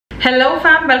Hello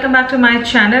fam, welcome back to my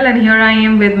channel, and here I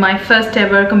am with my first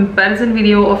ever comparison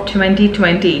video of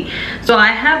 2020. So I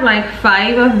have like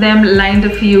 5 of them lined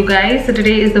up for you guys. So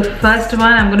today is the first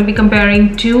one. I'm going to be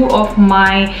comparing 2 of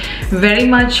my very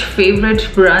much favorite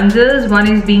bronzers. One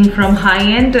is being from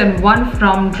high-end and one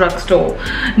from drugstore.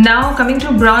 Now coming to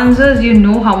bronzers, you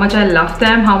know how much I love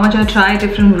them, how much I try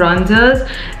different bronzers,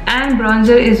 and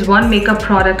bronzer is one makeup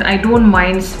product I don't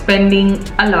mind spending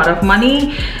a lot of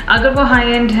money. Agar wo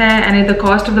high-end hai and if the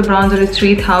cost of the bronzer is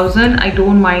 3000, I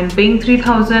don't mind paying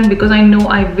 3000 because I know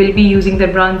I will be using the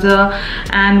bronzer.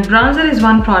 And bronzer is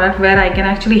one product where I can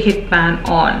actually hit pan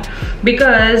on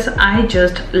because I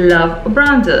just love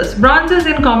bronzers. Bronzers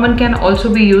in common can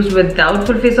also be used without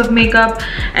full face of makeup,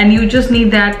 and you just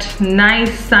need that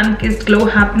nice sun-kissed glow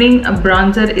happening. A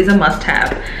bronzer is a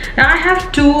must-have. Now I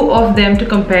have 2 of them to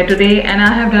compare today, and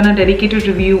I have done a dedicated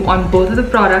review on both of the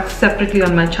products separately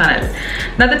on my channel.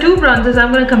 Now the 2 bronzers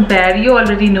I'm going to compare, you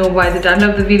already know by the title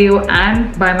of the video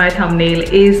and by my thumbnail,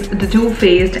 is the Too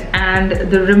Faced and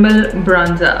the Rimmel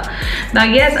bronzer. Now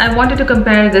yes, I wanted to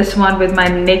compare this one with my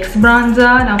NYX bronzer.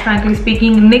 Now frankly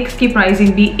speaking, NYX ki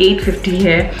pricing bhi 850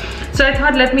 hai. So I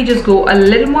thought let me just go a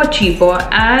little more cheaper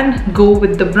and go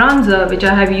with the bronzer which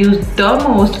I have used the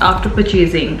most after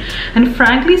purchasing. And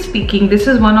frankly speaking, this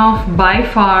is one of by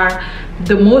far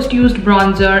the most used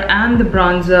bronzer and the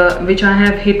bronzer which I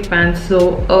have hit pan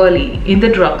so early in the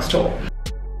drugstore.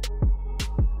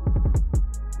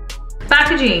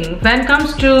 Packaging. When it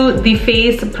comes to the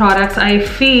face products, I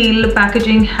feel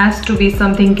packaging has to be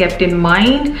something kept in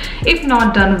mind. If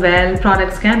not done well,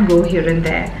 products can go here and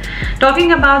there.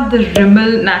 Talking about the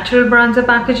Rimmel natural bronzer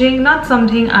packaging, not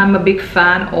something I'm a big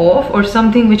fan of, or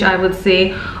something which I would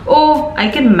say, oh, I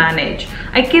can manage.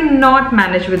 I cannot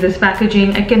manage with this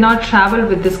packaging. I cannot travel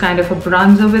with this kind of a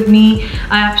bronzer with me.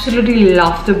 I absolutely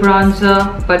love the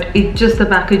bronzer, but it's just the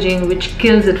packaging which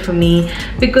kills it for me,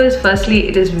 because firstly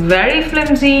it is very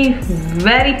flimsy,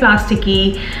 very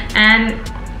plasticky, and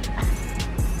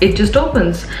it just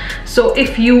opens. So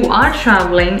if you are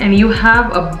traveling and you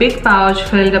have a big pouch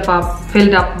filled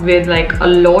up with like a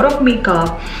lot of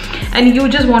makeup, and you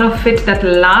just want to fit that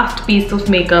last piece of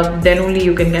makeup, then only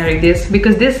you can carry this,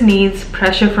 because this needs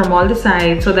pressure from all the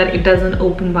sides so that it doesn't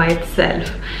open by itself.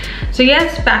 So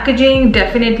yes, packaging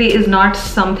definitely is not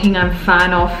something I'm a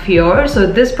fan of here. So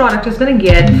this product is going to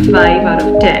get 5 out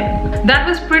of 10. That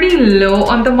was pretty low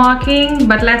on the marking,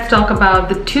 but let's talk about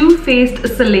the Too Faced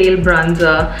Soleil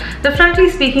bronzer. Now frankly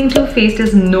speaking, Too Faced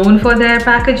is known for their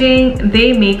packaging.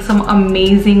 They make some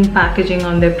amazing packaging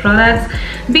on their products,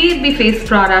 be it the face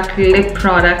product, lip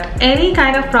product, any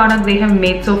kind of product they have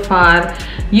made so far.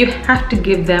 You have to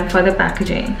give them for the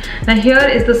packaging. Now here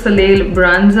is the Soleil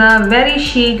bronzer, very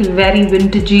chic, very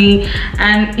vintagey,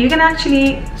 and you can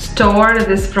actually store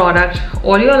this product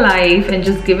all your life and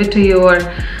just give it to your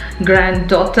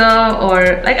granddaughter,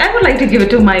 or like I would like to give it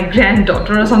to my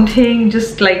granddaughter or something,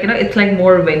 just like, you know, it's like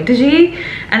more vintagey,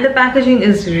 and the packaging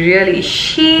is really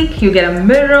chic. You get a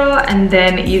mirror and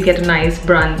then you get a nice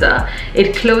bronzer.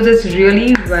 It closes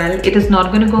really well. It is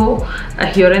not going to go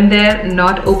here and there,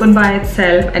 not open by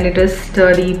itself, and it is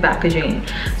sturdy packaging.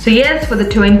 So yes, for the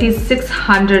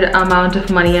 2600 amount of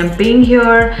money I'm paying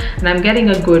here, and I'm getting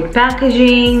a good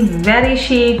packaging, very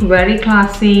chic, very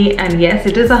classy, and yes,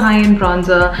 it is a high-end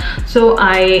bronzer. So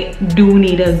I do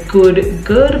need a good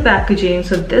packaging.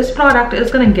 So this product is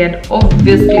gonna get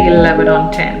obviously 11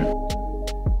 on 10.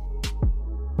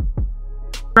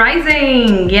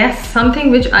 Pricing. Yes,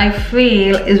 something which I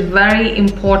feel is very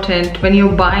important when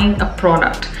you're buying a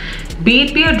product, be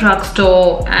it be a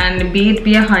drugstore and be it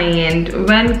be a high-end.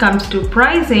 When it comes to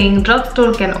pricing,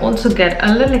 drugstore can also get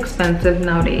a little expensive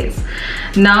nowadays.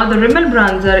 Now the Rimmel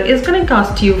bronzer is going to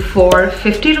cost you for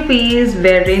 50 rupees,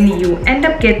 wherein you end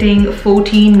up getting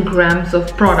 14 grams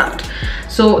of product.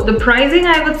 So the pricing,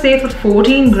 I would say, for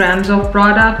 14 grams of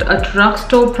product, a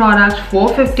drugstore product,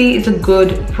 450 is a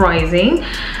good pricing.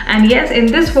 And yes, in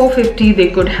this 450 they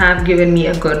could have given me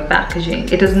a good packaging.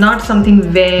 It is not something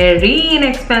very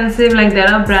inexpensive. Like there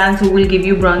are brands who will give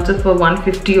you bronzer for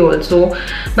 150 also,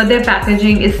 but their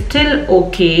packaging is still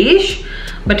okayish.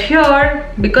 But here,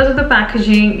 because of the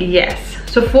packaging, yes.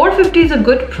 So 450 is a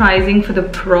good pricing for the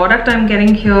product I'm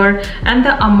getting here and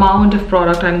the amount of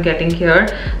product I'm getting here.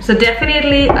 So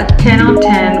definitely a 10 out of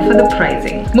 10 for the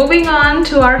pricing. Moving on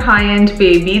to our high-end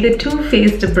baby, the Too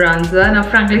Faced bronzer. Now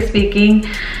frankly speaking,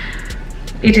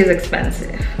 it is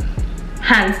expensive.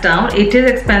 Hands down, it is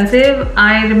expensive.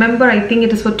 I remember, I think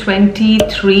it is for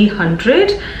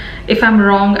 2300. If I'm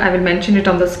wrong, I will mention it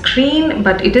on the screen,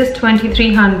 but it is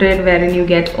 2300, wherein you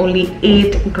get only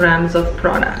 8 grams of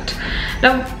product.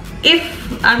 Now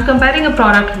if I'm comparing a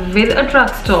product with a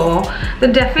drugstore,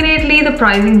 then definitely the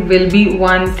pricing will be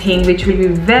one thing which will be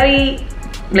very,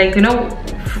 like, you know,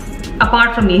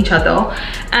 apart from each other,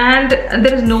 and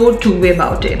there is no two-way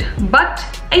about it. But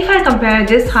if I compare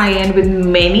this high-end with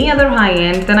many other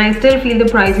high-end, then I still feel the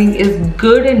pricing is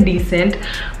good and decent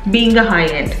being a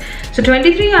high-end. So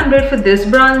 2300 for this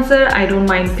bronzer, I don't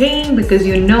mind paying, because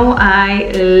you know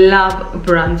I love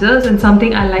bronzers and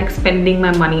something I like spending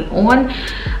my money on.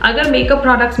 अगर makeup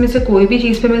products में से कोई भी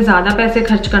चीज़ पे मैं ज़्यादा पैसे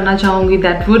खर्च करना चाहूँगी,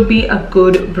 that would be a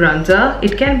good bronzer.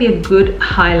 It can be a good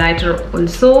highlighter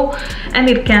also, and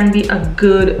it can be a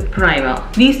good primer.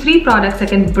 These three products I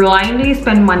can blindly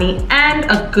spend money, and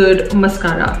a good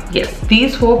mascara. Yes,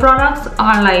 these four products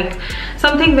are like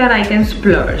something where I can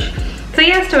splurge. So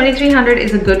yes, 2300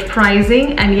 is a good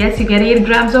pricing, and yes, you get 8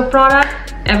 grams of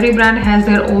product. Every brand has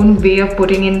their own way of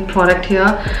putting in product here,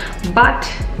 but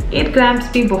 8 grams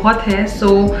bhi bahut hai.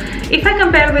 So if I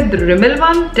compare with the Rimmel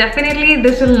one, definitely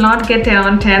this will not get 10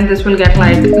 on 10, this will get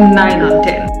like 9 on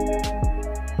 10.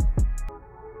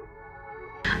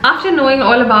 After knowing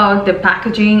all about the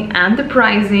packaging and the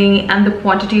pricing and the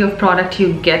quantity of product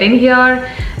you get in here,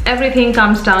 everything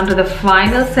comes down to the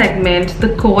final segment,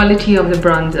 the quality of the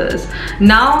bronzers.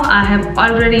 Now I have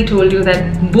already told you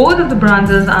that both of the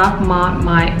bronzers are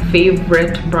my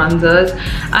favorite bronzers.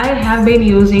 I have been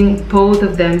using both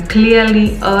of them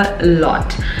clearly a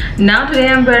lot. Now today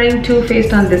I'm wearing Too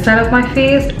Faced on this side of my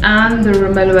face and the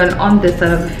Rimmel one on this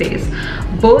side of the face.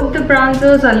 Both the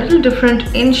bronzers are a little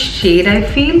different in shade, I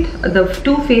feel. The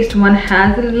Too Faced one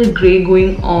has a little grey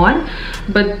going on,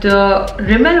 but the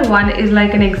Rimmel one is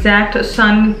like an exact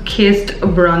sun-kissed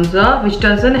bronzer, which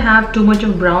doesn't have too much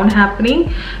of brown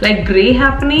happening, like grey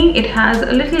happening. It has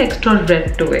a little extra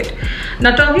red to it.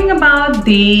 Now talking about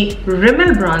the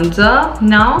Rimmel bronzer,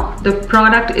 now the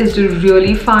product is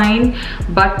really fine,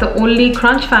 but the only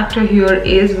crunch factor here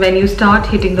is when you start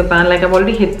hitting the pan. Like I've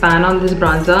already hit pan on this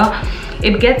bronzer,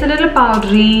 it gets a little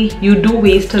powdery. You do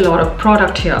waste a lot of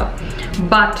product here,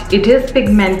 but it is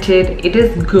pigmented, it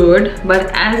is good.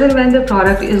 But as and when the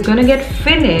product is gonna get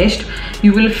finished,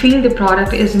 you will feel the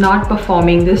product is not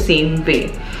performing the same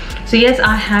way. So yes,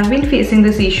 I have been facing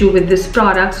this issue with this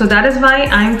product, so that is why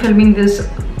I am filming this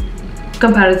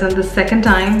comparison the second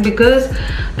time, because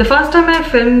the first time I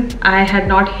filmed I had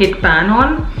not hit pan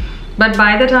on, but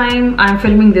by the time I'm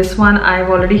filming this one I've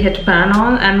already hit pan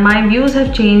on, and my views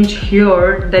have changed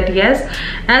here that yes,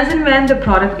 as and when the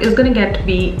product is gonna get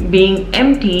being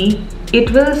empty,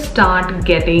 it will start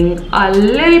getting a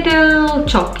little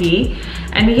chalky.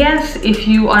 And yes, if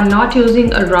you are not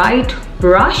using a right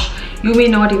brush, you may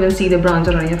not even see the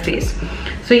bronzer on your face.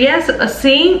 So yes,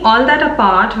 saying all that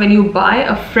apart, when you buy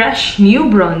a fresh new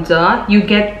bronzer, you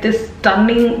get this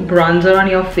stunning bronzer on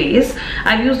your face.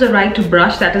 I've used the right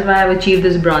brush, that is why I've achieved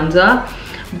this bronzer.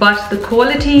 But the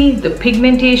quality, the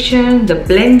pigmentation, the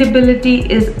blendability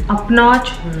is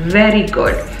up-notch, very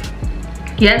good.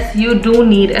 Yes, you do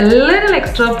need a little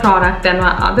extra product than my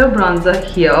other bronzer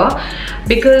here,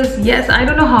 because yes, I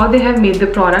don't know how they have made the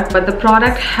product, but the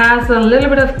product has a little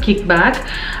bit of kickback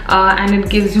and it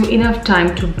gives you enough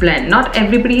time to blend. Not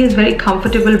everybody is very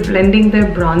comfortable blending their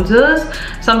bronzers.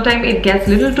 Sometimes it gets a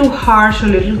little too harsh, a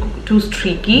little too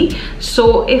streaky.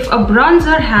 So if a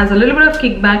bronzer has a little bit of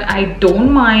kickback, I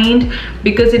don't mind,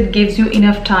 because it gives you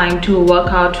enough time to work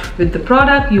out with the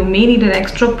product. You may need an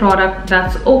extra product,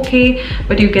 that's okay,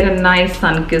 but you get a nice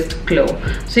sun-kissed glow.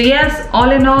 So yes,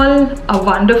 all in all, a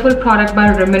wonderful product by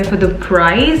Rimmel for the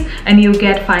price, and you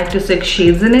get 5 to 6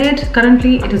 shades in it.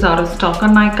 Currently it is out of stock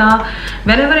on Nykaa.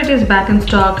 Whenever it is back in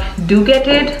stock, do get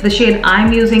it. The shade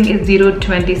I'm using is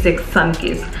 026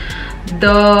 Sun-Kissed.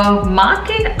 The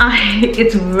market,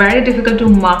 it's very difficult to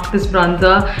mark this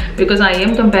bronzer because I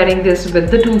am comparing this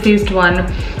with the Too Faced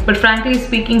one, but frankly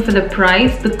speaking, for the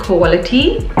price, the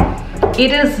quality,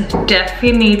 it is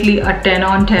definitely a 10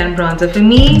 on 10 bronzer for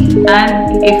me.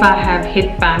 And if I have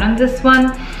hit pan on this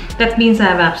one, that means I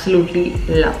have absolutely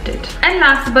loved it. And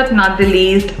last but not the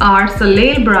least, our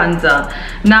Soleil bronzer.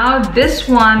 Now this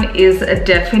one is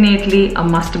definitely a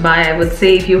must buy, I would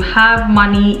say. If you have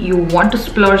money, you want to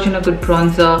splurge in a good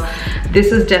bronzer,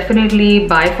 this is definitely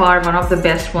by far one of the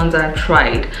best ones I've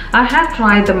tried. I have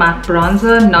tried the MAC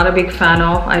bronzer, not a big fan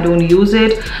of, I don't use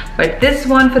it, but this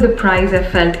one, for the price, I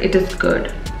felt it is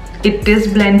good. It is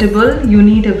blendable, you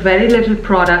need a very little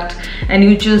product and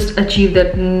you just achieve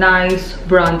that nice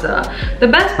bronzer. The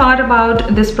best part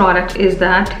about this product is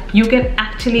that you can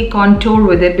actually contour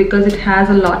with it because it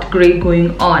has a lot gray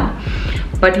going on.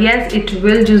 but yes, it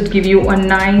will just give you a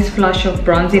nice flush of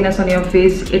bronziness on your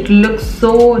face. It looks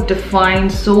so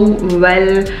defined, so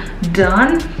well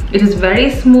done. It is very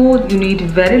smooth. You need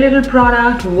very little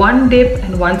product, one dip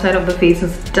and one side of the face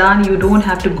is done. You don't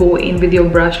have to go in with your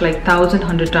brush like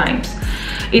 1,100 times.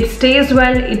 It stays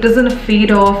well, it doesn't fade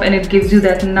off, and it gives you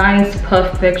that nice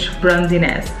perfect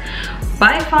bronziness.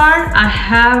 By far, I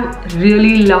have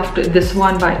really loved this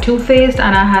one by Too Faced,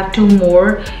 and I have 2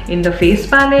 more in the face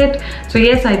palette. So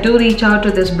yes, I do reach out to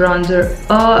this bronzer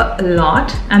a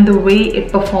lot, and the way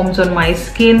it performs on my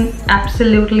skin,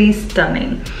 absolutely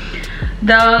stunning.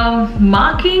 The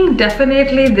marking,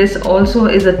 definitely this also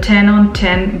is a 10 on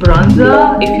 10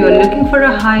 bronzer. If you're looking for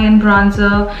a high-end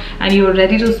bronzer and you're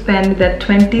ready to spend that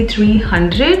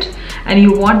 2,300 and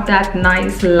you want that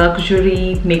nice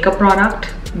luxury makeup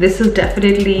product, this is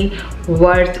definitely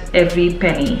worth every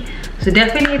penny. So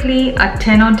definitely a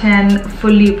 10 on 10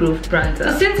 fully approved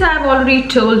bronzer. So since I've already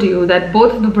told you that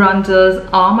both of the bronzers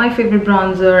are my favorite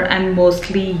bronzer and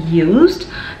mostly used,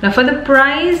 now for the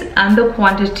price and the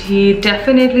quantity,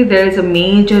 definitely there is a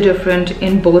major difference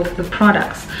in both the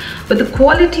products. But the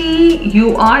quality,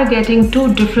 you are getting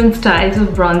 2 different styles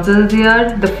of bronzers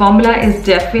here. The formula is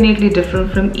definitely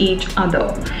different from each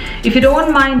other. If you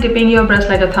don't mind dipping your brush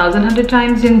like 1,100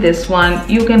 times in this one,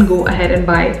 you can go ahead and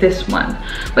buy this one.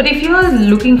 But if you are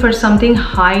looking for something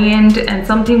high-end and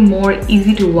something more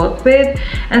easy to work with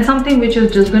and something which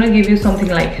is just gonna give you something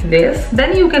like this,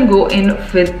 then you can go in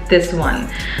with this one.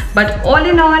 But all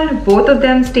in all, both of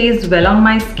them stays well on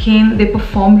my skin. They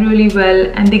perform really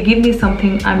well and they give me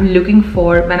something I'm looking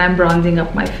for when I'm bronzing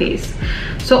up my face.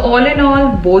 So all in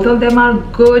all, both of them are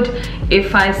good.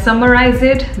 If I summarize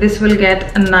it, this will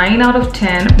get a 9 out of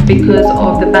 10 because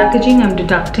of the packaging. I'm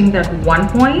deducting that 1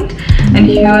 point, and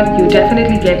here you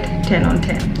definitely get 10 on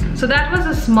 10. So that was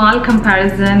a small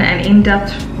comparison and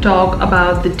in-depth talk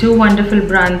about the 2 wonderful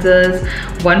bronzers,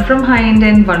 one from high-end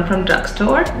and one from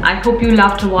drugstore. I hope you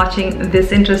loved watching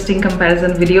this interesting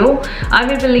comparison video. I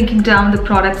will be linking down the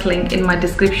products link in my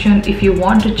description if you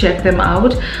want to check them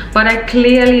out, but I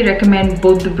clearly recommend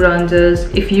both the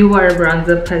bronzers if you are a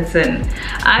bronzer person.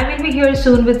 I will be here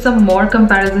soon with some more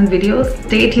comparison videos.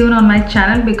 Stay tuned on my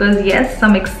channel because yes,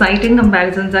 some exciting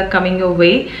comparisons are coming your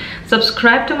way.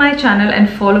 Subscribe to my channel and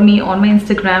follow me on my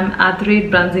Instagram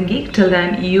 @BronzingGeek. Till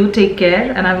then, you take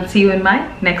care and I will see you in my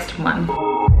next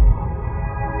one.